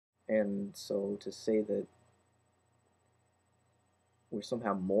And so to say that we're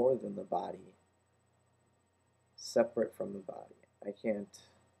somehow more than the body, separate from the body, I can't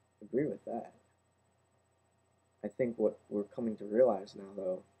agree with that. I think what we're coming to realize now,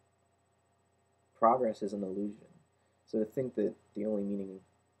 though, progress is an illusion. So to think that the only meaning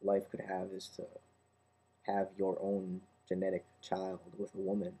life could have is to have your own genetic child with a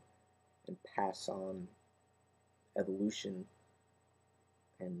woman and pass on evolution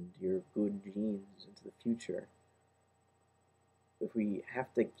and your good genes into the future, if we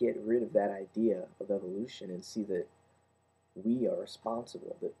have to get rid of that idea of evolution and see that we are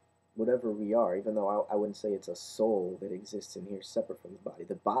responsible, that whatever we are, even though I wouldn't say it's a soul that exists in here separate from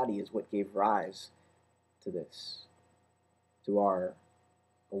the body is what gave rise to this, to our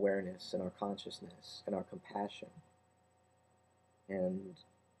awareness and our consciousness and our compassion. And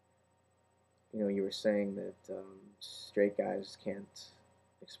you were saying that straight guys can't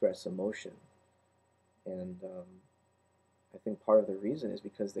express emotion, and I think part of the reason is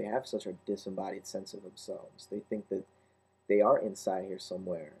because they have such a disembodied sense of themselves. They think that they are inside here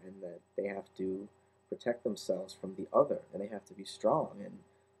somewhere, and that they have to protect themselves from the other, and they have to be strong and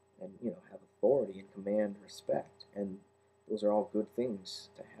have authority and command respect, and those are all good things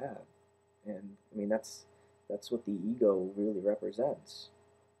to have. And I mean that's what the ego really represents,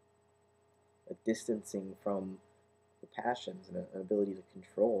 a distancing from the passions and an ability to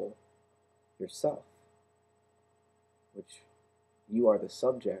control yourself, which you are the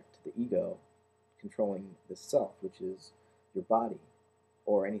subject, the ego, controlling the self, which is your body,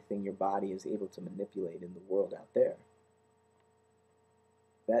 or anything your body is able to manipulate in the world out there.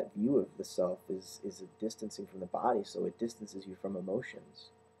 That view of the self is a distancing from the body, so it distances you from emotions.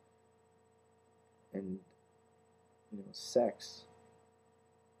 And sex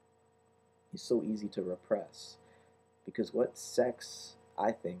is so easy to repress, because what sex,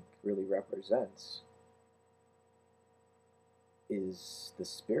 I think, really represents is the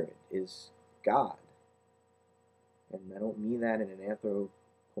spirit, is God. And I don't mean that in an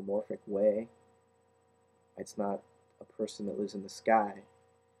anthropomorphic way. It's not a person that lives in the sky.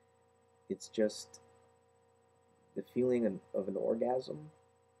 It's just the feeling of an orgasm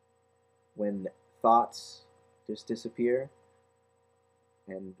when thoughts just disappear,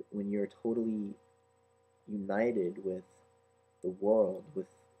 and when you're totally united with the world, with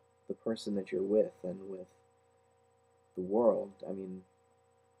the person that you're with, and with the world. I mean,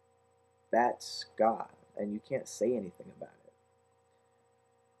 that's God, and you can't say anything about it.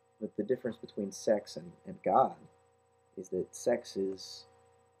 But the difference between sex and God is that sex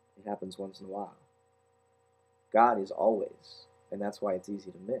it happens once in a while. God is always, and that's why it's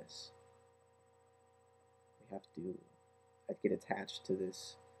easy to miss. We have to get attached to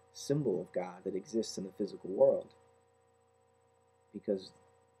this symbol of God that exists in the physical world, because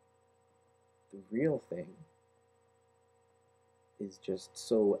the real thing is just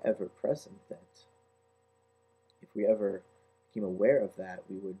so ever present that if we ever became aware of that,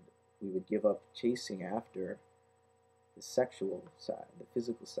 we would give up chasing after the sexual side, the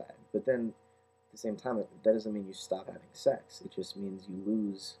physical side. But then at the same time, that doesn't mean you stop having sex. It just means you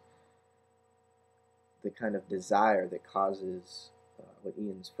lose the kind of desire that causes what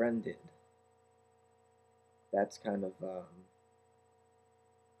Ian's friend did. That's kind of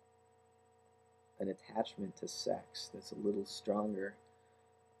an attachment to sex that's a little stronger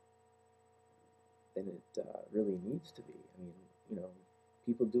than it really needs to be. I mean,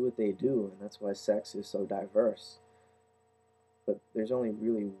 people do what they do, and that's why sex is so diverse. But there's only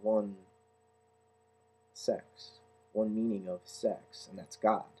really one sex, one meaning of sex, and that's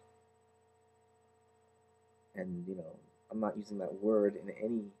God. And, I'm not using that word in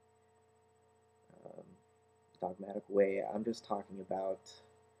any um, dogmatic way. I'm just talking about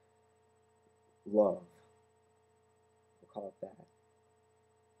love. We'll call it that.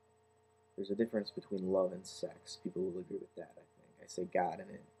 There's a difference between love and sex. People will agree with that, I think. I say God, and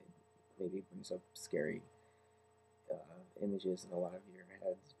it maybe brings up scary images in a lot of your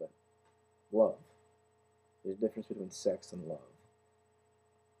heads, but love. There's a difference between sex and love.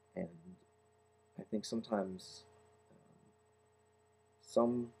 And I think sometimes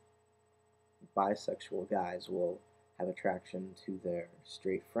some bisexual guys will have attraction to their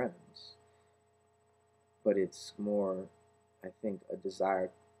straight friends, but it's more, I think, a desire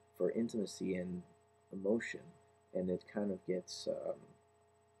for intimacy and emotion, and it kind of gets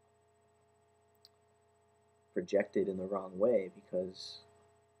projected in the wrong way because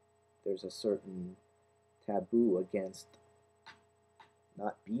there's a certain taboo against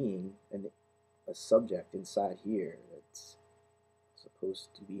not being a subject inside here that's supposed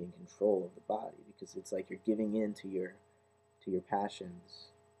to be in control of the body, because it's like you're giving in to your passions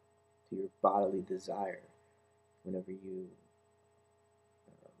to your bodily desire whenever you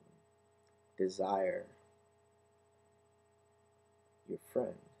desire your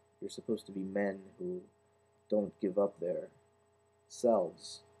friend. You're supposed to be men who don't give up their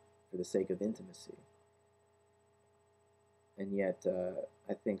selves for the sake of intimacy. And yet,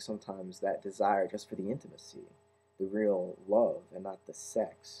 I think sometimes that desire just for the intimacy, the real love and not the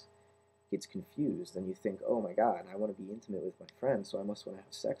sex, gets confused. And you think, oh my God, I want to be intimate with my friend, so I must want to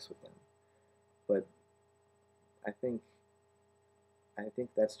have sex with them. But I think I think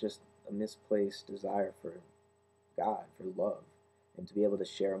that's just a misplaced desire for God, for love, and to be able to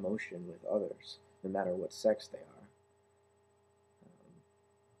share emotion with others, no matter what sex they are.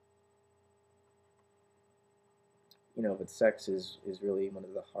 But sex is really one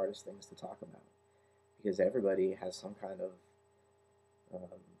of the hardest things to talk about because everybody has some kind of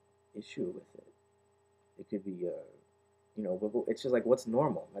um, issue with it. It could be, it's just like what's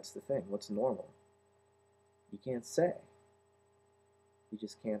normal. That's the thing. What's normal? You can't say. You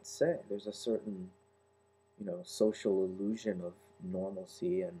just can't say. There's a certain, social illusion of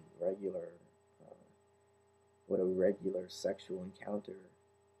normalcy and uh, what a regular sexual encounter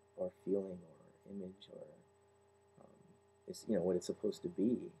or feeling or image or is, what it's supposed to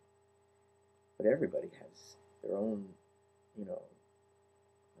be. But everybody has their own, you know,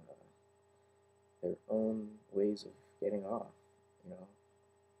 uh, their own ways of getting off, you know.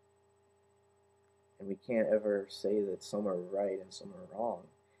 And we can't ever say that some are right and some are wrong,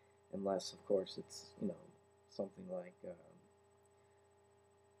 unless, of course, it's, something like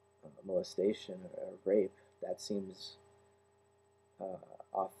molestation or rape. That seems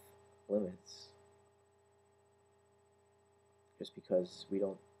off limits, just because we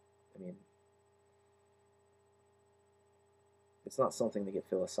don't. I mean, it's not something to get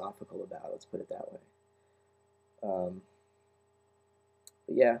philosophical about. Let's put it that way. Um,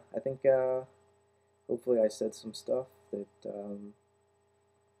 but yeah, I think hopefully I said some stuff that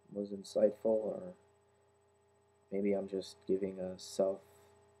was insightful, or maybe I'm just giving a self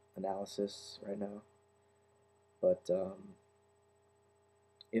analysis right now. But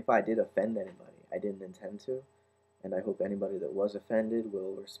if I did offend anybody, I didn't intend to, and I hope anybody that was offended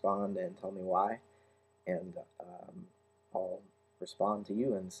will respond and tell me why, and I'll respond to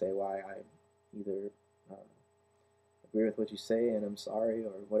you and say why I either uh, agree with what you say and I'm sorry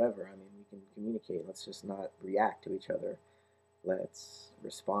or whatever. I mean, we can communicate. Let's just not react to each other. Let's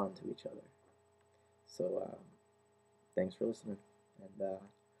respond to each other. So, thanks for listening. And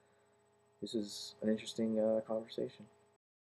this is an interesting conversation.